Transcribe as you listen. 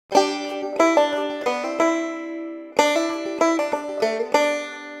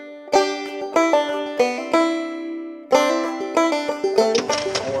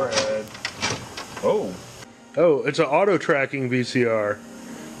it's an auto-tracking VCR.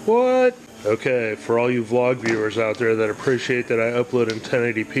 What? Okay, for all you vlog viewers out there that appreciate that I upload in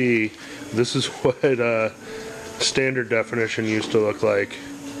 1080p, this is what standard definition used to look like.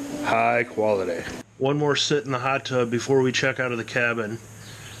 High quality. One more sit in the hot tub before we check out of the cabin.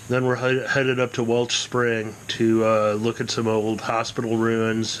 Then we're headed up to Welch Spring to look at some old hospital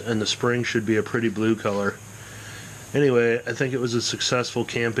ruins, and the spring should be a pretty blue color. Anyway, I think it was a successful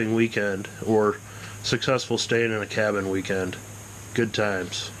camping weekend, or successful staying in a cabin weekend. Good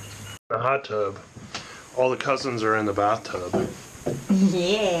times. The hot tub. All the cousins are in the bathtub.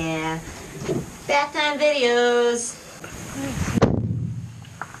 Yeah. Bath time videos.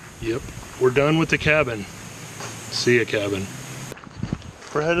 Yep. We're done with the cabin. See ya, cabin.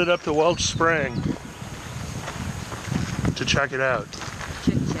 We're headed up to Welch Spring to check it out.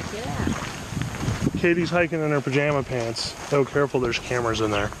 Check it out. Katie's hiking in her pajama pants. Oh, careful, there's cameras in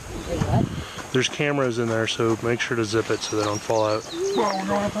there. Wait, what? There's cameras in there, so make sure to zip it so they don't fall out.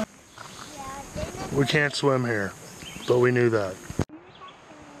 We can't swim here, but we knew that.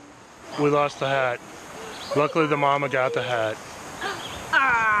 We lost the hat. Luckily the mama got the hat.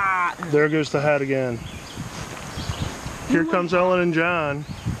 Ah! There goes the hat again. Here comes Ellen and John.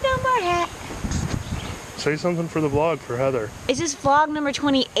 No more hat. Say something for the vlog for Heather. Is this vlog number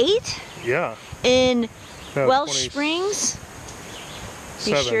 28? Yeah. In No, Welch 20. Springs?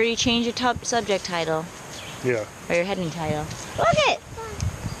 Be sure you change your subject title. Yeah. Or your heading title. Look it!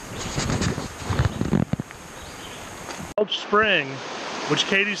 Welch Spring, which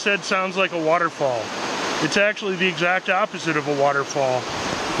Katie said sounds like a waterfall. It's actually the exact opposite of a waterfall.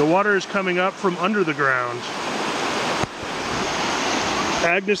 The water is coming up from under the ground.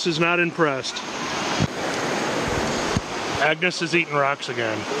 Agnes is not impressed. Agnes is eating rocks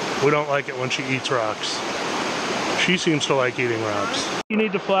again. We don't like it when she eats rocks. She seems to like eating rocks. You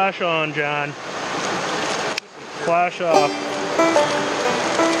need to flash on, John. Flash off.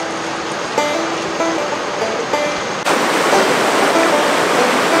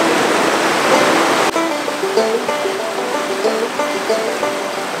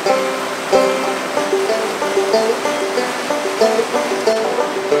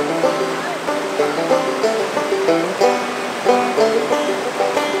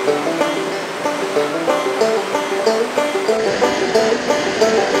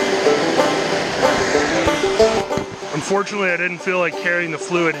 Unfortunately, I didn't feel like carrying the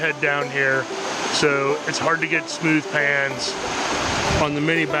fluid head down here, so it's hard to get smooth pans on the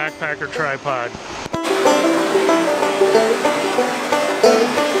mini backpacker tripod.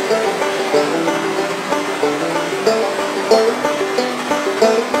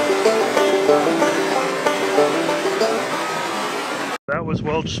 That was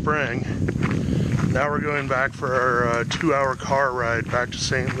Welch Spring. Now we're going back for our 2-hour car ride back to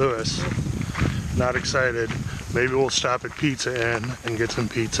St. Louis. Not excited. Maybe we'll stop at Pizza Inn and get some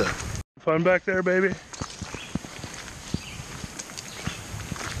pizza. Fun back there, baby?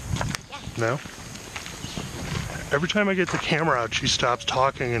 Yeah. No? Every time I get the camera out, she stops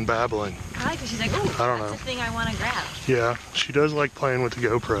talking and babbling. Probably because she's like, ooh, I don't know. that's the thing I want to grab. Yeah, she does like playing with the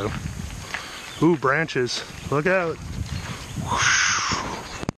GoPro. Ooh, branches. Look out.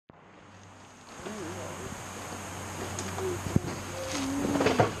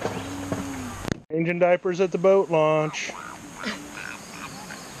 Changing diapers at the boat launch.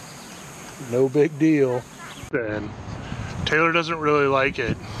 No big deal. Then Taylor doesn't really like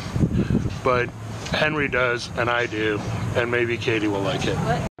it, but Henry does, and I do, and maybe Katie will like it.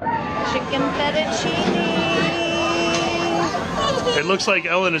 What? Chicken fettuccine. It looks like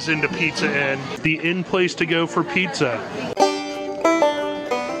Ellen is into Pizza Inn, the in place to go for pizza.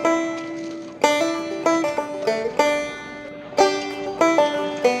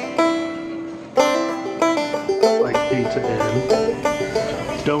 Pizza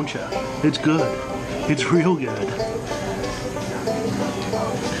Inn, don't ya? It's good. It's real good.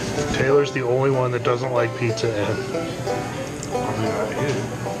 Taylor's the only one that doesn't like Pizza Inn.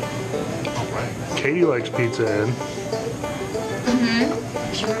 Katie likes Pizza Inn.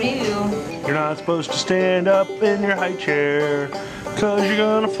 True. You're not supposed to stand up in your high chair, cause you're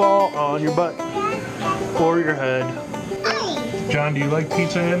gonna fall on your butt or your head. John, do you like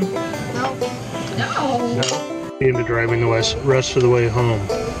Pizza Inn? No. No? Into driving the rest of the way home.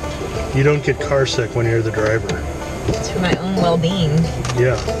 You don't get car sick when you're the driver. It's for my own well-being.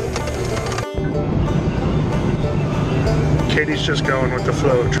 Yeah. Katie's just going with the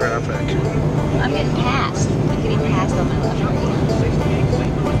flow of traffic. I'm getting passed. I'm getting passed on my left lane.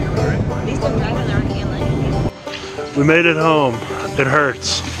 At least I'm driving the right lane. We made it home. It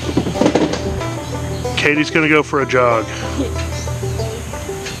hurts. Katie's gonna go for a jog.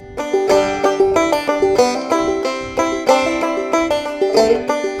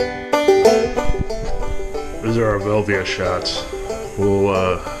 Velvia shots.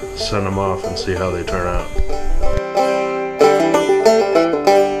 We'll send them off and see how they turn out.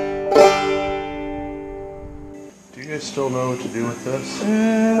 Do you guys still know what to do with this?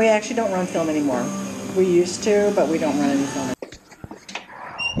 We actually don't run film anymore. We used to, but we don't run any film.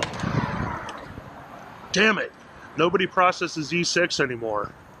 Damn it! Nobody processes E6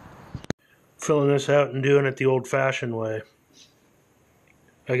 anymore. Filling this out and doing it the old-fashioned way.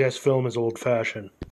 I guess film is old-fashioned.